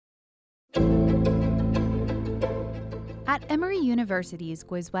At Emory University's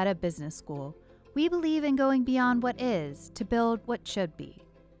Goizueta Business School, we believe in going beyond what is to build what should be.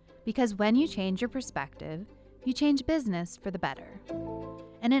 Because when you change your perspective, you change business for the better.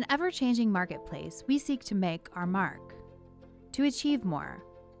 In an ever-changing marketplace, we seek to make our mark. To achieve more,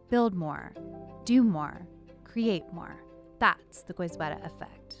 build more, do more, create more. That's the Goizueta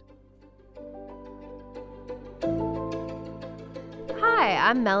effect. Hi,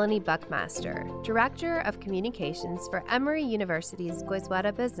 I'm Melanie Buckmaster, Director of Communications for Emory University's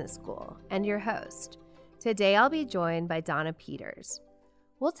Goizueta Business School, and your host. Today I'll be joined by Donna Peters.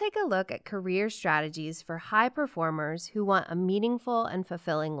 We'll take a look at career strategies for high performers who want a meaningful and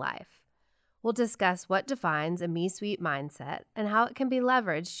fulfilling life. We'll discuss what defines a me-suite mindset and how it can be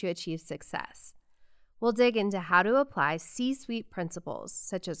leveraged to achieve success. We'll dig into how to apply C-suite principles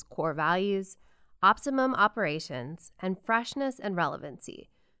such as core values, optimum operations, and freshness and relevancy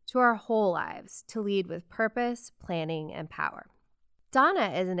to our whole lives to lead with purpose, planning, and power.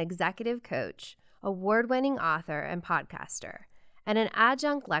 Donna is an executive coach, award-winning author and podcaster, and an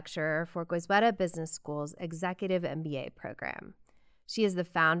adjunct lecturer for Goizueta Business School's Executive MBA program. She is the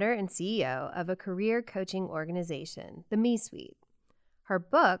founder and CEO of a career coaching organization, the Me-Suite. Her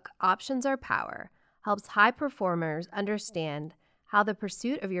book, Options Are Power, helps high performers understand how the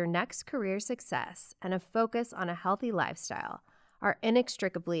pursuit of your next career success and a focus on a healthy lifestyle are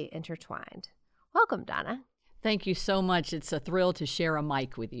inextricably intertwined. Welcome, Donna. Thank you so much. It's a thrill to share a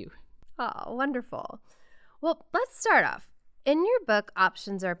mic with you. Oh, wonderful. Well, let's start off. In your book,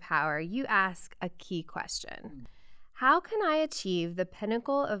 Options Are Power, you ask a key question. How can I achieve the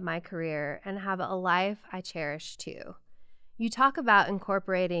pinnacle of my career and have a life I cherish too? You talk about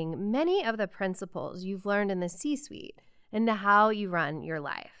incorporating many of the principles you've learned in the C-suite into how you run your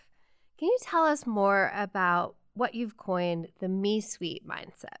life. Can you tell us more about what you've coined the Me-Suite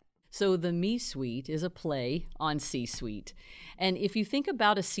mindset? So the Me-Suite is a play on C-suite. And if you think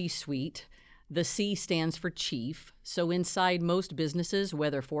about a C-suite, the C stands for chief. So inside most businesses,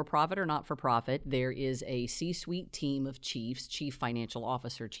 whether for-profit or not-for-profit, there is a C-suite team of chiefs: chief financial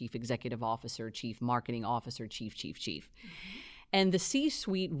officer, chief executive officer, chief marketing officer, chief. Mm-hmm. And the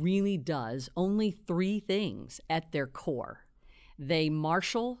C-suite really does only three things at their core. They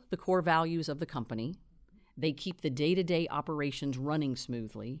marshal the core values of the company, they keep the day-to-day operations running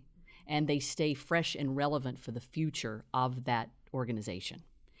smoothly, and they stay fresh and relevant for the future of that organization.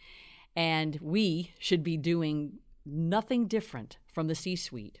 And we should be doing nothing different from the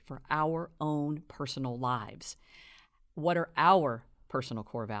C-suite for our own personal lives. What are our personal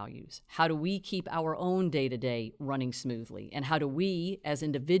core values? How do we keep our own day-to-day running smoothly? And how do we, as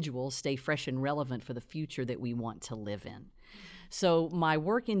individuals, stay fresh and relevant for the future that we want to live in? So my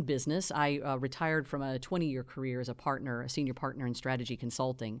work in business, I retired from a 20-year career as a senior partner in strategy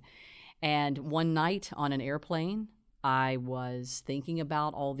consulting. And one night on an airplane, I was thinking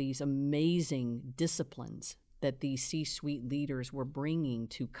about all these amazing disciplines that these C-suite leaders were bringing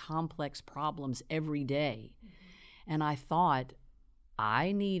to complex problems every day. Mm-hmm. And I thought,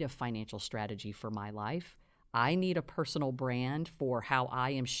 I need a financial strategy for my life. I need a personal brand for how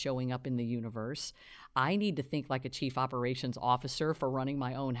I am showing up in the universe. I need to think like a chief operations officer for running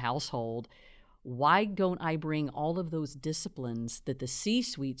my own household. Why don't I bring all of those disciplines that the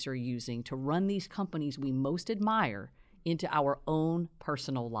C-suites are using to run these companies we most admire into our own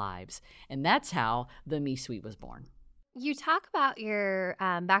personal lives? And that's how the Me-Suite was born. You talk about your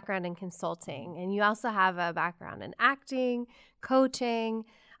background in consulting, and you also have a background in acting, coaching.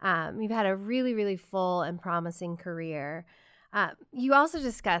 You've had a really, really full and promising career. You also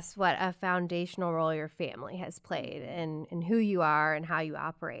discuss what a foundational role your family has played in who you are and how you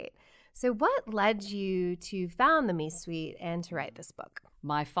operate. So what led you to found the Me-Suite and to write this book?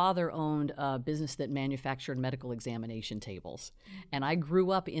 My father owned a business that manufactured medical examination tables. And I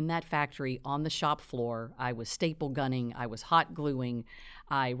grew up in that factory on the shop floor. I was staple gunning. I was hot gluing.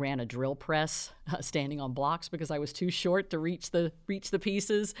 I ran a drill press standing on blocks because I was too short to reach the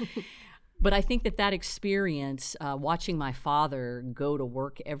pieces. But I think that experience, watching my father go to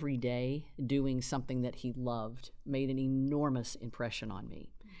work every day doing something that he loved, made an enormous impression on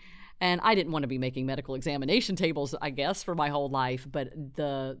me. And I didn't want to be making medical examination tables, I guess, for my whole life. But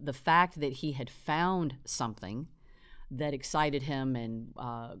the fact that he had found something that excited him and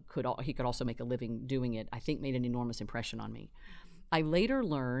he could also make a living doing it, I think made an enormous impression on me. I later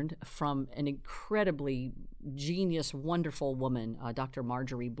learned from an incredibly genius, wonderful woman, Dr.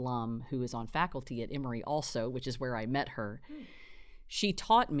 Marjorie Blum, who is on faculty at Emory also, which is where I met her. She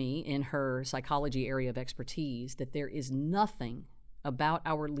taught me in her psychology area of expertise that there is nothing about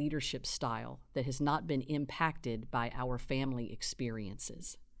our leadership style that has not been impacted by our family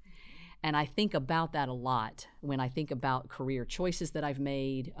experiences. And I think about that a lot when I think about career choices that I've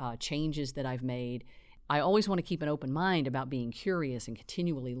made, changes that I've made. I always want to keep an open mind about being curious and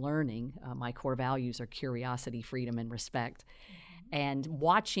continually learning. My core values are curiosity, freedom, and respect. And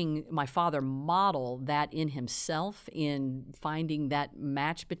watching my father model that in himself, in finding that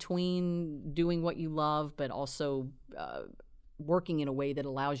match between doing what you love, but also working in a way that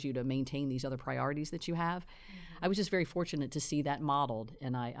allows you to maintain these other priorities that you have. I was just very fortunate to see that modeled,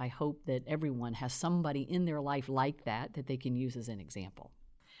 and I hope that everyone has somebody in their life like that they can use as an example.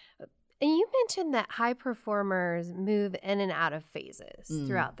 And you mentioned that high performers move in and out of phases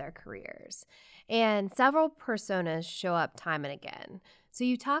throughout their careers, and several personas show up time and again. So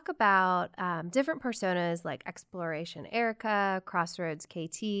you talk about different personas like Exploration Erica, Crossroads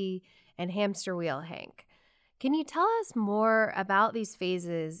KT, and Hamster Wheel Hank. Can you tell us more about these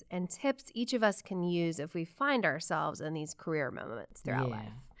phases and tips each of us can use if we find ourselves in these career moments throughout life?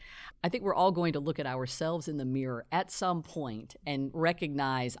 I think we're all going to look at ourselves in the mirror at some point and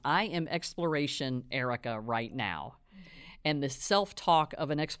recognize I am Exploration Erica right now. And the self-talk of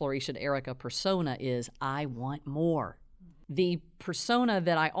an Exploration Erica persona is, I want more. The persona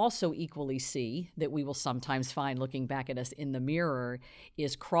that I also equally see, that we will sometimes find looking back at us in the mirror,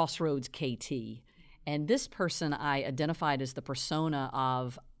 is Crossroads KT. And this person I identified as the persona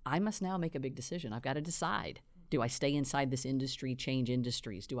of, I must now make a big decision. I've got to decide. Do I stay inside this industry, change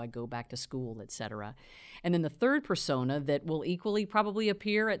industries? Do I go back to school, et cetera? And then the third persona that will equally probably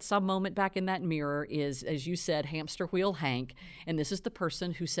appear at some moment back in that mirror is, as you said, Hamster Wheel Hank. And this is the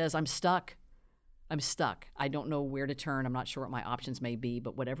person who says, I'm stuck. I'm stuck. I don't know where to turn. I'm not sure what my options may be,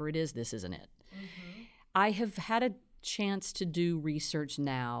 but whatever it is, this isn't it. I have had a chance to do research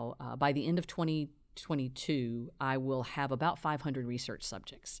now. By the end of 2022, I will have about 500 research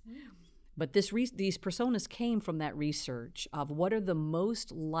subjects. But these personas came from that research of what are the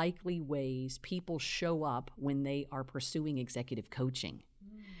most likely ways people show up when they are pursuing executive coaching.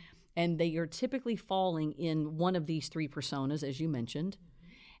 And they are typically falling in one of these three personas, as you mentioned,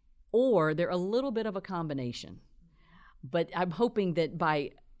 or they're a little bit of a combination. But I'm hoping that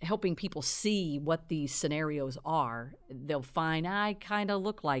by helping people see what these scenarios are, they'll find I kind of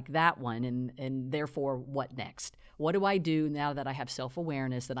look like that one, and therefore what next? What do I do now that I have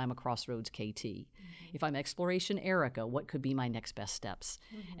self-awareness that I'm a Crossroads KT? If I'm Exploration Erica, what could be my next best steps?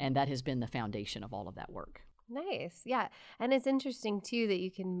 And that has been the foundation of all of that work. Nice. Yeah. And it's interesting, too, that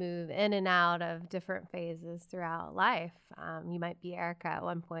you can move in and out of different phases throughout life. You might be Erica at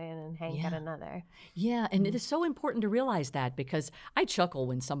one point and Hank at another. Yeah. And it is so important to realize that, because I chuckle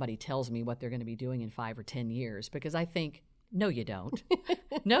when somebody tells me what they're going to be doing in 5 or 10 years, because I think, no, you don't.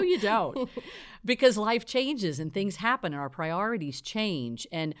 No, you don't. Because life changes and things happen and our priorities change.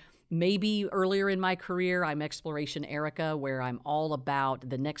 And maybe earlier in my career, I'm Exploration Erica, where I'm all about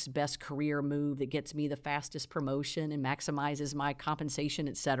the next best career move that gets me the fastest promotion and maximizes my compensation,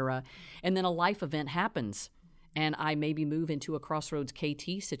 et cetera. And then a life event happens, and I maybe move into a Crossroads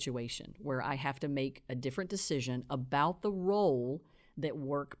KT situation where I have to make a different decision about the role that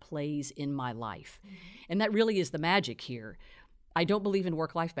work plays in my life. And that really is the magic here. I don't believe in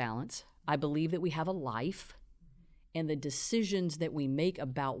work-life balance. I believe that we have a life, and the decisions that we make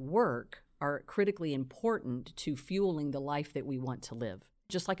about work are critically important to fueling the life that we want to live.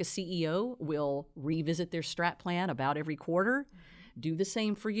 Just like a CEO will revisit their strat plan about every quarter, do the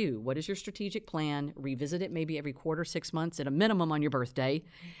same for you. What is your strategic plan? Revisit it maybe every quarter, 6 months, at a minimum on your birthday,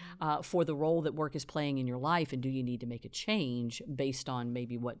 for the role that work is playing in your life, and do you need to make a change based on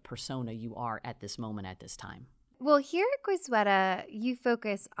maybe what persona you are at this moment, at this time. Well, here at Goizueta, you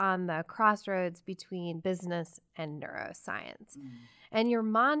focus on the crossroads between business and neuroscience. And your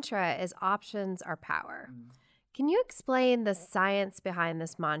mantra is options are power. Can you explain the science behind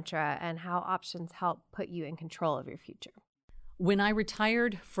this mantra and how options help put you in control of your future? When I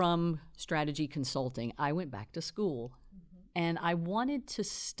retired from strategy consulting, I went back to school. And I wanted to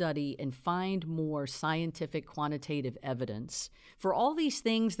study and find more scientific quantitative evidence for all these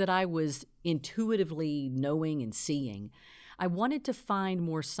things that I was intuitively knowing and seeing. I wanted to find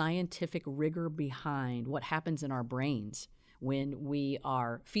more scientific rigor behind what happens in our brains when we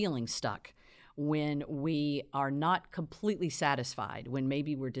are feeling stuck, when we are not completely satisfied, when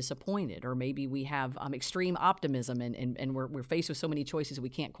maybe we're disappointed, or maybe we have extreme optimism and we're faced with so many choices we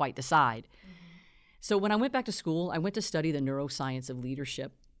can't quite decide. So when I went back to school, I went to study the neuroscience of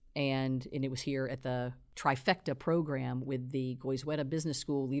leadership, and it was here at the Trifecta program with the Goizueta Business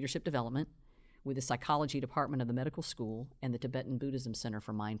School Leadership Development, with the Psychology Department of the Medical School, and the Tibetan Buddhism Center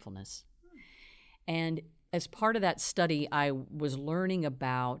for Mindfulness. And as part of that study, I was learning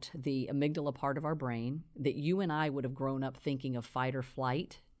about the amygdala part of our brain that you and I would have grown up thinking of fight or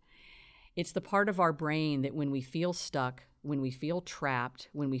flight. It's the part of our brain that when we feel stuck, when we feel trapped,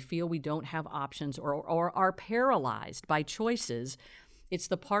 when we feel we don't have options or are paralyzed by choices, it's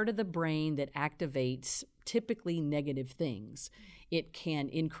the part of the brain that activates typically negative things. It can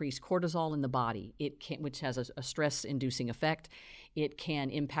increase cortisol in the body, which has a stress-inducing effect. It can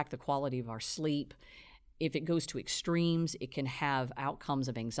impact the quality of our sleep. If it goes to extremes, it can have outcomes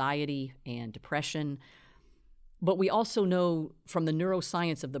of anxiety and depression. But we also know from the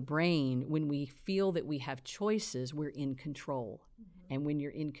neuroscience of the brain, when we feel that we have choices, we're in control. And when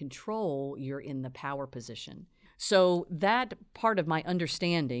you're in control, you're in the power position. So that part of my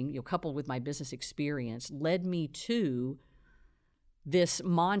understanding, coupled with my business experience, led me to this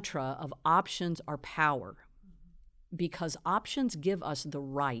mantra of options are power. Because options give us the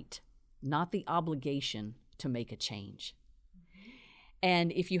right, not the obligation, to make a change.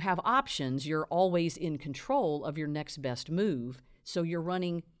 And if you have options, you're always in control of your next best move. So you're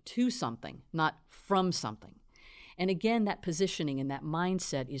running to something, not from something. And again, that positioning and that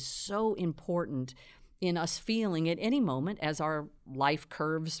mindset is so important in us feeling at any moment as our life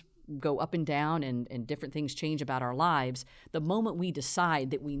curves go up and down and different things change about our lives. The moment we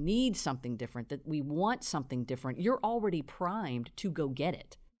decide that we need something different, that we want something different, you're already primed to go get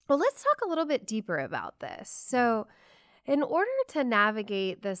it. Well, let's talk a little bit deeper about this. So, in order to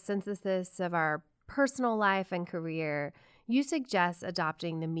navigate the synthesis of our personal life and career, you suggest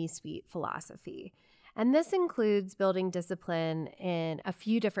adopting the Me-Suite philosophy. And this includes building discipline in a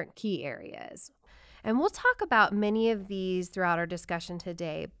few different key areas. And we'll talk about many of these throughout our discussion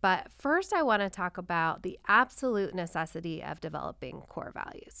today. But first, I want to talk about the absolute necessity of developing core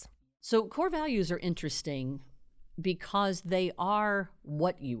values. So core values are interesting because they are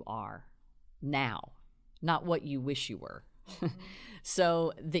what you are now, not what you wish you were.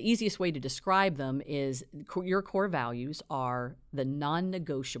 So the easiest way to describe them is your core values are the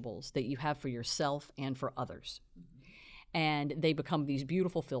non-negotiables that you have for yourself and for others. And they become these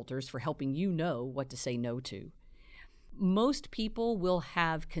beautiful filters for helping you know what to say no to. Most people will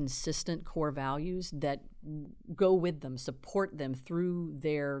have consistent core values that go with them, support them through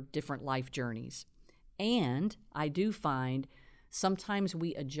their different life journeys. And I do find sometimes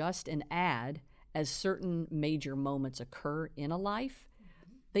we adjust and add as certain major moments occur in a life.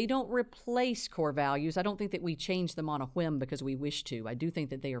 They don't replace core values. I don't think that we change them on a whim because we wish to. I do think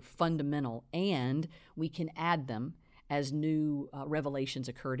that they are fundamental, and we can add them as new revelations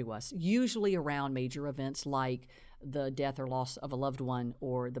occur to us, usually around major events like the death or loss of a loved one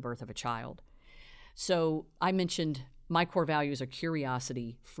or the birth of a child. So I mentioned my core values are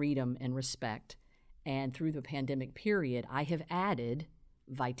curiosity, freedom, and respect. And through the pandemic period, I have added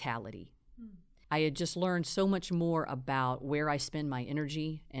vitality. I had just learned so much more about where I spend my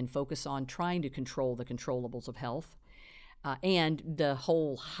energy and focus on trying to control the controllables of health. And the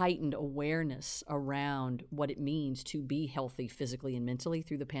whole heightened awareness around what it means to be healthy physically and mentally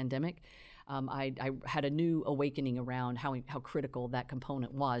through the pandemic. I had a new awakening around how critical that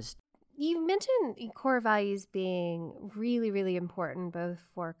component was. You mentioned core values being really, really important both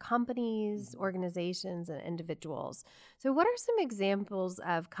for companies, organizations, and individuals. So what are some examples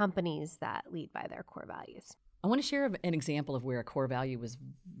of companies that lead by their core values? I want to share an example of where a core value was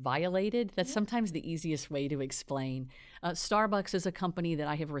violated. That's sometimes the easiest way to explain. Starbucks is a company that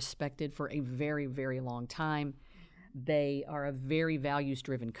I have respected for a very, very long time. They are a very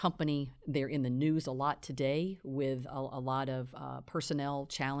values-driven company. They're in the news a lot today with a lot of personnel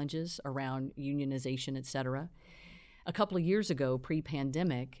challenges around unionization, et cetera. A couple of years ago,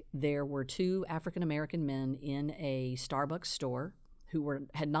 pre-pandemic, there were 2 African-American men in a Starbucks store who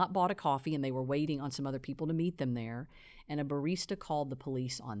had not bought a coffee, and they were waiting on some other people to meet them there, and a barista called the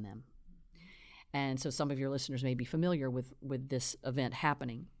police on them. And so some of your listeners may be familiar with this event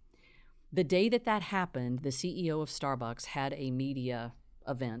happening. The day that happened, the CEO of Starbucks had a media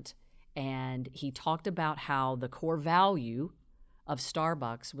event, and he talked about how the core value of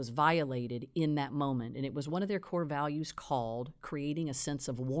Starbucks was violated in that moment. And it was one of their core values called creating a sense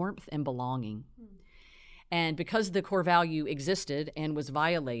of warmth and belonging. And because the core value existed and was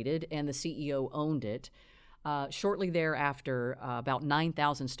violated and the CEO owned it, shortly thereafter, about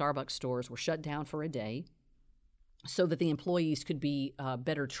 9,000 Starbucks stores were shut down for a day so that the employees could be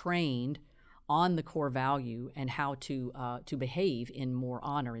better trained on the core value and how to behave in more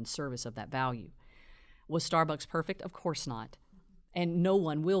honor and service of that value. Was Starbucks perfect? Of course not. And no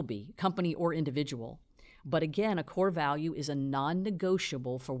one will be, company or individual. But again, a core value is a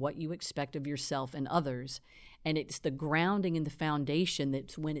non-negotiable for what you expect of yourself and others. And it's the grounding and the foundation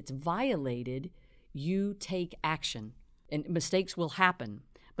that when it's violated, you take action. And mistakes will happen.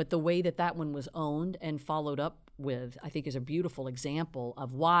 But the way that one was owned and followed up with, I think is a beautiful example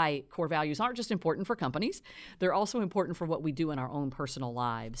of why core values aren't just important for companies. They're also important for what we do in our own personal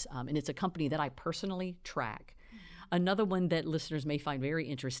lives. And it's a company that I personally track. Another one that listeners may find very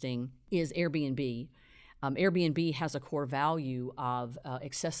interesting is Airbnb. Airbnb has a core value of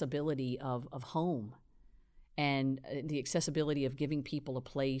accessibility of home, and the accessibility of giving people a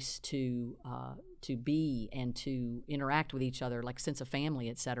place to be and to interact with each other, like sense of family,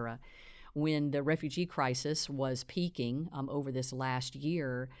 et cetera. When the refugee crisis was peaking over this last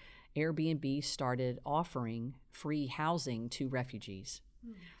year, Airbnb started offering free housing to refugees.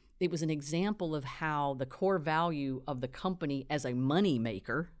 It was an example of how the core value of the company as a money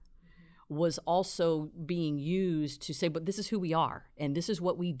maker was also being used to say, but this is who we are, and this is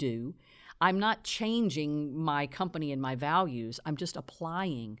what we do. I'm not changing my company and my values. I'm just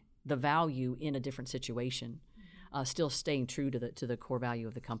applying the value in a different situation, still staying true to the core value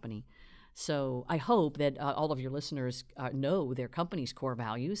of the company. So I hope that all of your listeners know their company's core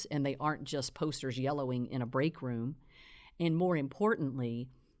values, and they aren't just posters yellowing in a break room. And more importantly,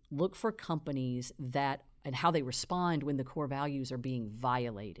 look for companies that and how they respond when the core values are being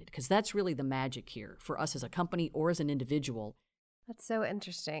violated, because that's really the magic here for us as a company or as an individual. That's so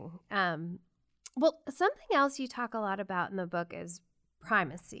interesting. Well, something else you talk a lot about in the book is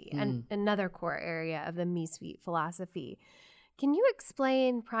primacy, and another core area of the Me Suite philosophy. Can you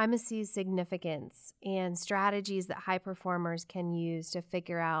explain primacy's significance and strategies that high performers can use to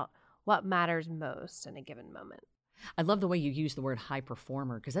figure out what matters most in a given moment? I love the way you use the word high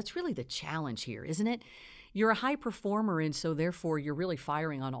performer, because that's really the challenge here, isn't it? You're a high performer, and so therefore you're really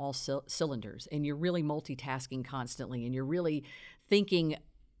firing on all cylinders, and you're really multitasking constantly, and you're really thinking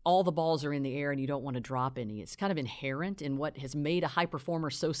all the balls are in the air and you don't want to drop any. It's kind of inherent in what has made a high performer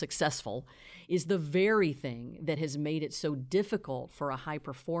so successful is the very thing that has made it so difficult for a high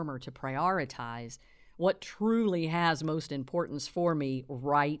performer to prioritize what truly has most importance for me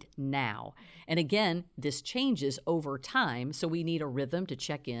right now. And again, this changes over time, so we need a rhythm to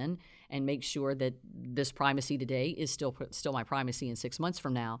check in and make sure that this primacy today is still my primacy in 6 months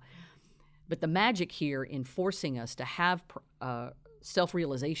from now. But the magic here in forcing us to have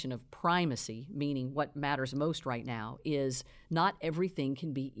self-realization of primacy, meaning what matters most right now, is not everything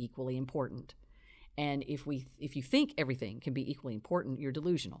can be equally important. And if you think everything can be equally important, you're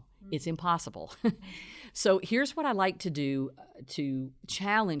delusional. It's impossible. So here's what I like to do to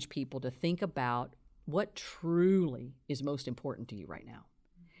challenge people to think about what truly is most important to you right now.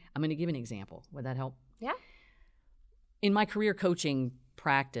 I'm going to give an example. Would that help? Yeah. In my career coaching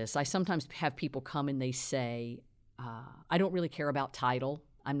practice, I sometimes have people come and they say, I don't really care about title.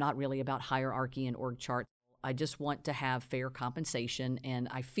 I'm not really about hierarchy and org chart. I just want to have fair compensation, and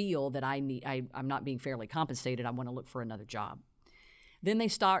I feel that I'm not being fairly compensated. I want to look for another job. Then they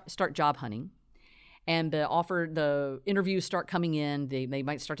start job hunting, and the interviews start coming in. They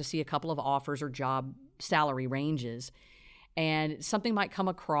might start to see a couple of offers or job salary ranges, and something might come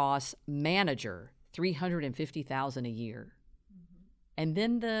across manager, $350,000 a year. And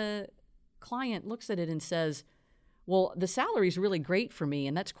then the client looks at it and says, well, the salary is really great for me,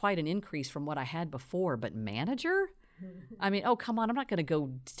 and that's quite an increase from what I had before, but manager? I mean, oh, come on, I'm not going to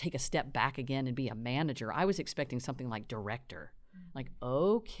go take a step back again and be a manager. I was expecting something like director. Like,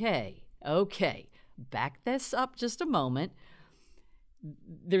 okay, back this up just a moment.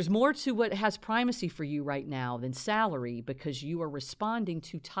 There's more to what has primacy for you right now than salary, because you are responding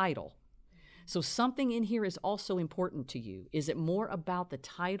to title. So something in here is also important to you. Is it more about the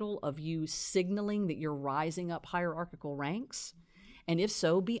title of you signaling that you're rising up hierarchical ranks? And if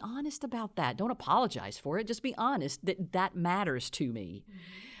so, be honest about that. Don't apologize for it. Just be honest that that matters to me,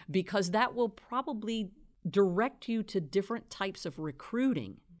 because that will probably direct you to different types of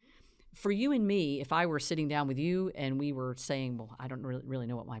recruiting. For you and me, if I were sitting down with you and we were saying, well, I don't really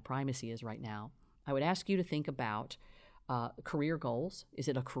know what my primacy is right now, I would ask you to think about career goals. Is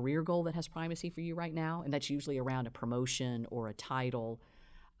it a career goal that has primacy for you right now? And that's usually around a promotion or a title.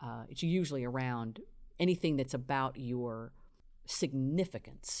 It's usually around anything that's about your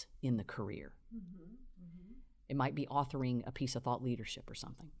significance in the career. It might be authoring a piece of thought leadership or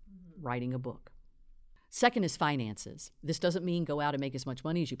something, writing a book. Second is finances. This doesn't mean go out and make as much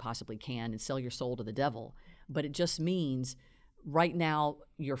money as you possibly can and sell your soul to the devil, but it just means right now,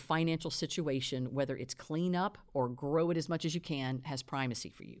 your financial situation, whether it's clean up or grow it as much as you can, has primacy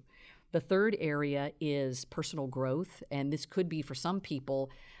for you. The third area is personal growth, and this could be for some people,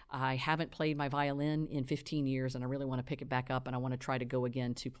 I haven't played my violin in 15 years and I really want to pick it back up and I want to try to go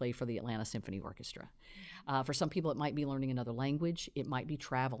again to play for the Atlanta Symphony Orchestra. For some people, it might be learning another language, it might be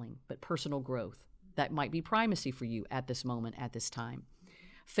traveling, but personal growth, that might be primacy for you at this moment, at this time.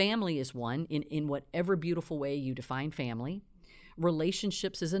 Family is one, in whatever beautiful way you define family.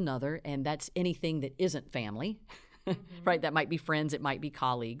 Relationships is another, and that's anything that isn't family, right? That might be friends, it might be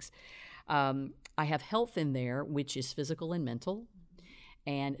colleagues. I have health in there, which is physical and mental.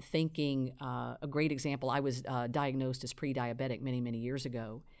 And thinking, a great example, I was diagnosed as pre-diabetic many, many years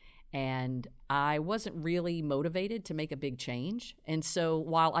ago. And I wasn't really motivated to make a big change. And so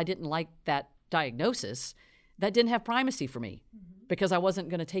while I didn't like that diagnosis, that didn't have primacy for me because I wasn't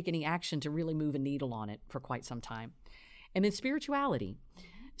going to take any action to really move a needle on it for quite some time. And then spirituality.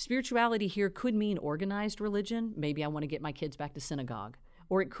 Spirituality here could mean organized religion. Maybe I want to get my kids back to synagogue.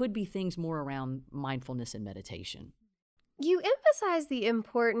 Or it could be things more around mindfulness and meditation. You emphasize the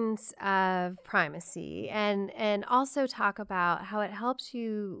importance of primacy and also talk about how it helps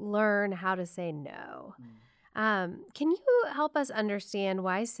you learn how to say no. Can you help us understand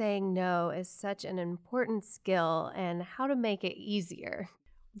why saying no is such an important skill and how to make it easier?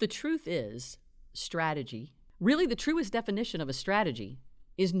 The truth is, strategy, really the truest definition of a strategy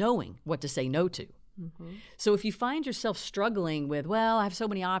is knowing what to say no to. So if you find yourself struggling with, well, I have so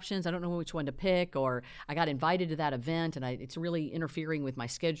many options, I don't know which one to pick, or I got invited to that event and it's really interfering with my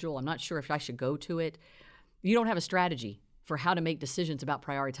schedule, I'm not sure if I should go to it, you don't have a strategy for how to make decisions about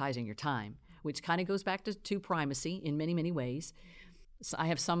prioritizing your time, which kind of goes back to primacy in many, many ways. So I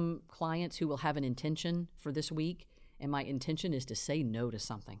have some clients who will have an intention for this week, and my intention is to say no to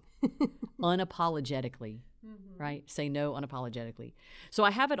something unapologetically. Right? Say no unapologetically. So I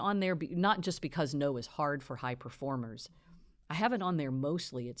have it on there, not just because no is hard for high performers. I have it on there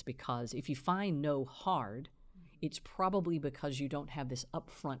mostly it's because if you find no hard, it's probably because you don't have this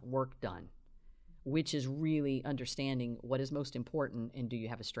upfront work done, which is really understanding what is most important and do you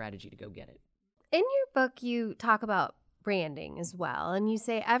have a strategy to go get it. In your book, you talk about branding as well, and you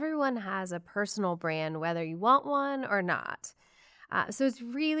say everyone has a personal brand, whether you want one or not. So it's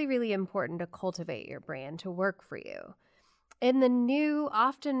really, really important to cultivate your brand to work for you. In the new,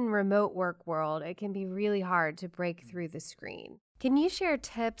 often remote work world, it can be really hard to break through the screen. Can you share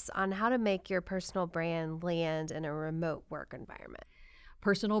tips on how to make your personal brand land in a remote work environment?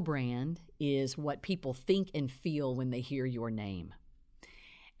 Personal brand is what people think and feel when they hear your name.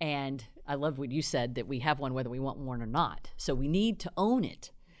 And I love what you said, that we have one whether we want one or not. So we need to own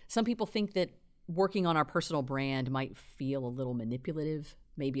it. Some people think that working on our personal brand might feel a little manipulative,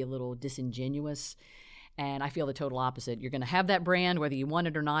 maybe a little disingenuous. And I feel the total opposite. You're going to have that brand whether you want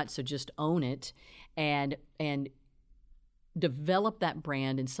it or not, so just own it and develop that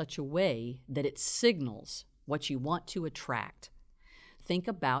brand in such a way that it signals what you want to attract. Think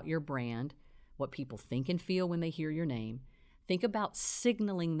about your brand, what people think and feel when they hear your name. Think about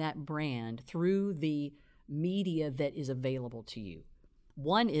signaling that brand through the media that is available to you.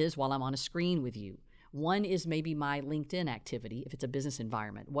 One is while I'm on a screen with you. One is maybe my LinkedIn activity, if it's a business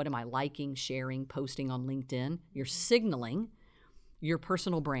environment. What am I liking, sharing, posting on LinkedIn? You're signaling your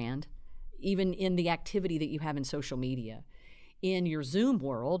personal brand, even in the activity that you have in social media. In your Zoom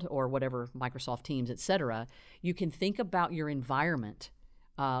world or whatever, Microsoft Teams, et cetera, you can think about your environment.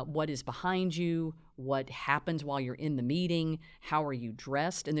 What is behind you, what happens while you're in the meeting, how are you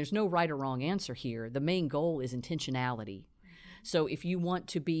dressed? And there's no right or wrong answer here. The main goal is intentionality. So if you want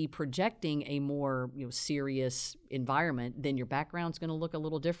to be projecting a more serious environment, then your background's going to look a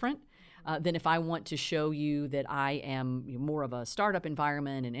little different than if I want to show you that I am more of a startup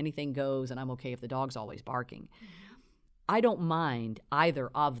environment and anything goes and I'm okay if the dog's always barking. I don't mind either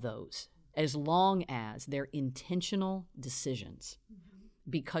of those as long as they're intentional decisions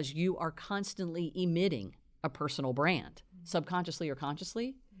because you are constantly emitting a personal brand, subconsciously or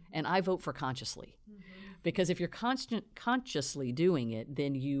consciously, and I vote for consciously. Because if you're consciously doing it,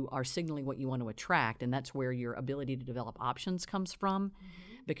 then you are signaling what you want to attract, and that's where your ability to develop options comes from.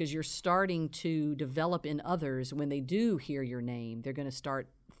 Because you're starting to develop in others, when they do hear your name, they're going to start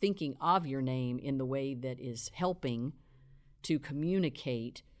thinking of your name in the way that is helping to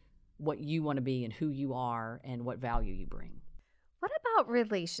communicate what you want to be and who you are and what value you bring. What about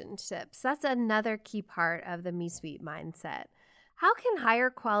relationships? That's another key part of the Me-Suite mindset. How can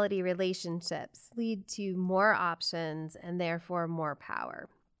higher quality relationships lead to more options and therefore more power?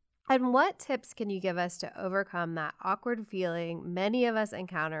 And what tips can you give us to overcome that awkward feeling many of us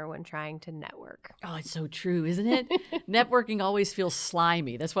encounter when trying to network? Oh, it's so true, isn't it? Networking always feels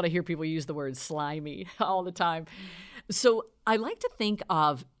slimy. That's what I hear people use the word slimy all the time. So I like to think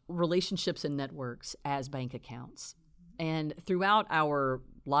of relationships and networks as bank accounts. And throughout our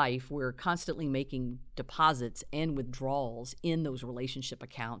life, we're constantly making deposits and withdrawals in those relationship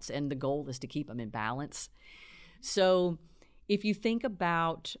accounts, and the goal is to keep them in balance. So if you think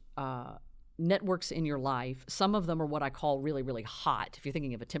about networks in your life, some of them are what I call really, really hot. If you're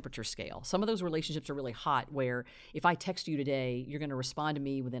thinking of a temperature scale, some of those relationships are really hot where if I text you today, you're going to respond to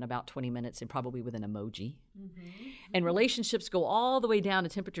me within about 20 minutes and probably with an emoji. And relationships go all the way down a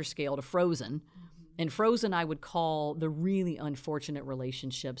temperature scale to frozen. And frozen, I would call the really unfortunate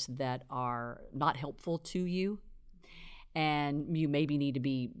relationships that are not helpful to you. And you maybe need to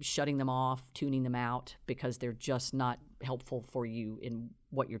be shutting them off, tuning them out, because they're just not helpful for you in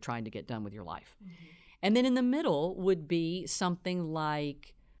what you're trying to get done with your life. And then in the middle would be something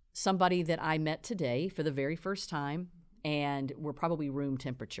like somebody that I met today for the very first time, and we're probably room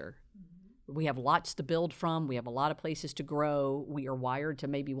temperature. We have lots to build from. We have a lot of places to grow. We are wired to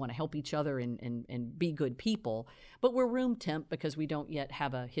maybe want to help each other and be good people, but we're room temp because we don't yet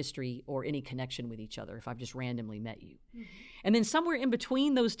have a history or any connection with each other if I've just randomly met you. And then somewhere in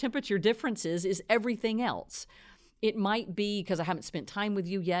between those temperature differences is everything else. It might be because I haven't spent time with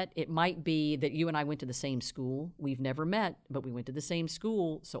you yet. It might be that you and I went to the same school. We've never met, but we went to the same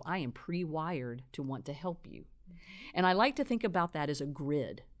school, so I am pre-wired to want to help you. And I like to think about that as a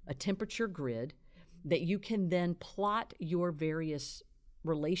grid, a temperature grid that you can then plot your various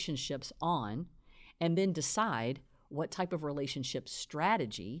relationships on and then decide what type of relationship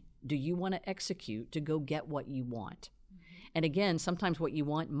strategy do you want to execute to go get what you want. And again, sometimes what you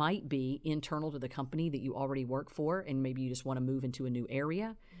want might be internal to the company that you already work for, and maybe you just want to move into a new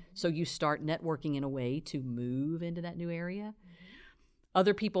area. So you start networking in a way to move into that new area.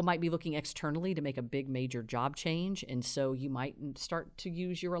 Other people might be looking externally to make a big major job change, and so you might start to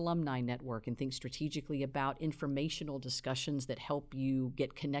use your alumni network and think strategically about informational discussions that help you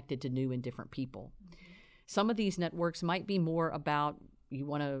get connected to new and different people. Some of these networks might be more about you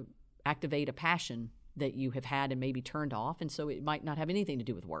want to activate a passion that you have had and maybe turned off, and so it might not have anything to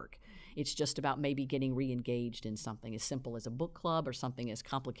do with work. It's just about maybe getting re-engaged in something as simple as a book club or something as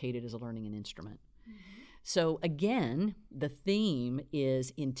complicated as learning an instrument. So again, the theme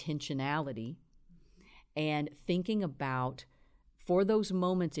is intentionality and thinking about, for those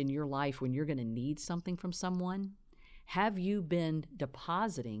moments in your life when you're going to need something from someone, have you been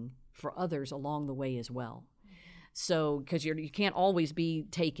depositing for others along the way as well? So, because you can't always be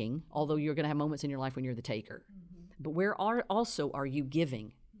taking, although you're going to have moments in your life when you're the taker. But where are you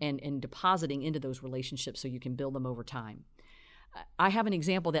giving and depositing into those relationships so you can build them over time? I have an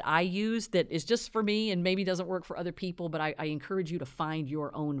example that I use that is just for me and maybe doesn't work for other people, but I encourage you to find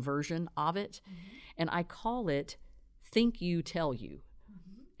your own version of it. And I call it think you, tell you.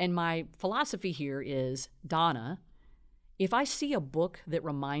 And my philosophy here is, Donna, if I see a book that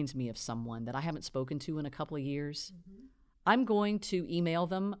reminds me of someone that I haven't spoken to in a couple of years, I'm going to email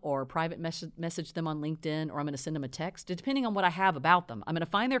them or private message them on LinkedIn, or I'm going to send them a text, depending on what I have about them. I'm going to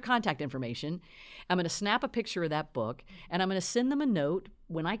find their contact information. I'm going to snap a picture of that book, and I'm going to send them a note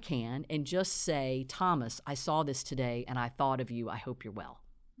when I can and just say, Thomas, I saw this today, and I thought of you. I hope you're well.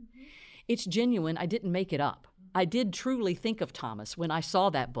 It's genuine. I didn't make it up. I did truly think of Thomas when I saw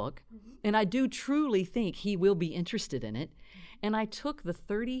that book, and I do truly think he will be interested in it. And I took the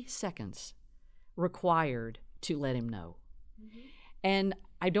 30 seconds required to let him know. And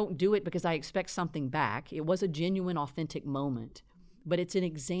I don't do it because I expect something back. It was a genuine, authentic moment, but it's an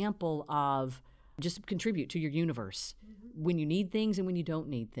example of just contribute to your universe when you need things and when you don't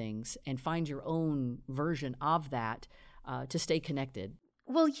need things, and find your own version of that to stay connected.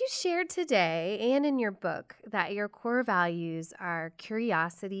 Well, you shared today and in your book that your core values are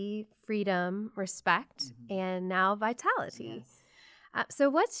curiosity, freedom, respect, and now vitality. So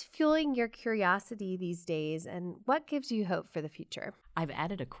what's fueling your curiosity these days, and what gives you hope for the future? I've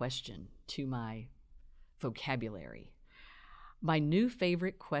added a question to my vocabulary. My new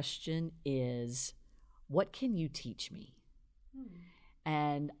favorite question is, what can you teach me?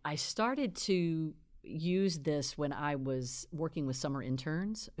 And I started to use this when I was working with summer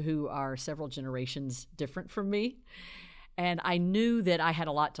interns who are several generations different from me. And I knew that I had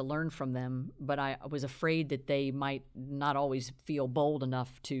a lot to learn from them, but I was afraid that they might not always feel bold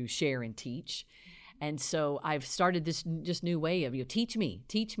enough to share and teach. And so I've started this just new way of, teach me.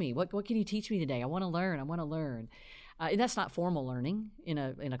 What can you teach me today? I want to learn. And that's not formal learning in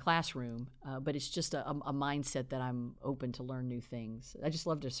a classroom, but it's just a mindset that I'm open to learn new things. I just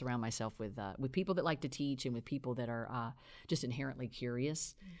love to surround myself with people that like to teach and with people that are just inherently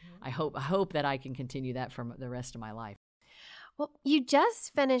curious. I hope that I can continue that for the rest of my life. Well, you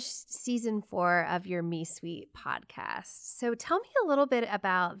just finished season 4 of your Me Suite podcast. So tell me a little bit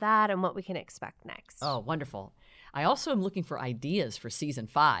about that and what we can expect next. Oh, wonderful. I also am looking for ideas for season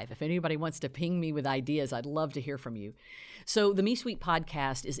 5. If anybody wants to ping me with ideas, I'd love to hear from you. So the Me Suite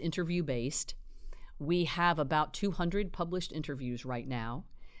podcast is interview-based. We have about 200 published interviews right now.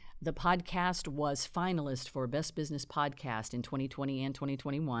 The podcast was finalist for Best Business Podcast in 2020 and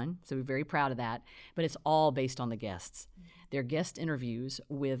 2021, so we're very proud of that. But it's all based on the guests. They're guest interviews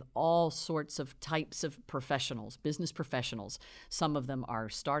with all sorts of types of professionals, business professionals. Some of them are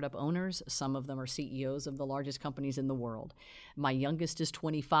startup owners. Some of them are CEOs of the largest companies in the world. My youngest is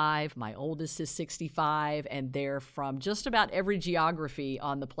 25. My oldest is 65. And they're from just about every geography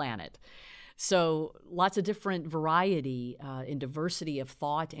on the planet. So lots of different variety and diversity of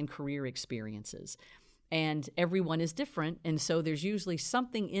thought and career experiences. And everyone is different, and so there's usually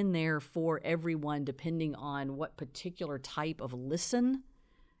something in there for everyone depending on what particular type of listen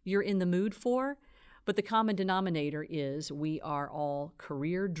you're in the mood for. But the common denominator is we are all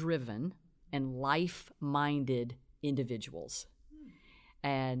career-driven and life-minded individuals.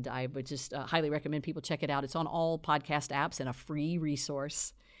 And I would just highly recommend people check it out. It's on all podcast apps and a free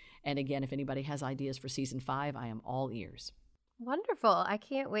resource. And again, if anybody has ideas for season 5, I am all ears. Wonderful. I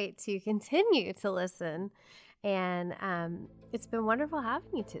can't wait to continue to listen. And it's been wonderful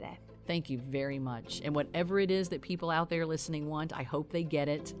having you today. Thank you very much. And whatever it is that people out there listening want, I hope they get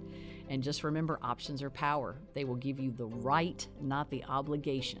it. And just remember, options are power. They will give you the right, not the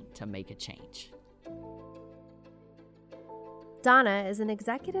obligation, to make a change. Donna is an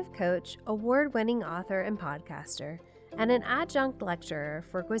executive coach, award-winning author and podcaster, and an adjunct lecturer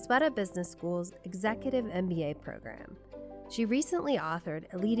for Goizueta Business School's Executive MBA program. She recently authored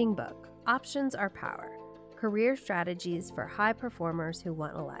a leading book, Options Are Power: Career Strategies for High Performers Who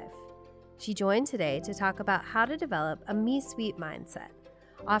Want a Life. She joined today to talk about how to develop a Me-Suite mindset,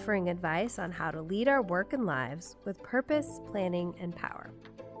 offering advice on how to lead our work and lives with purpose, planning, and power.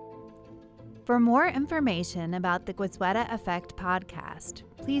 For more information about the Goizueta Effect podcast,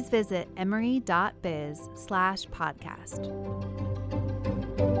 please visit emory.biz/podcast.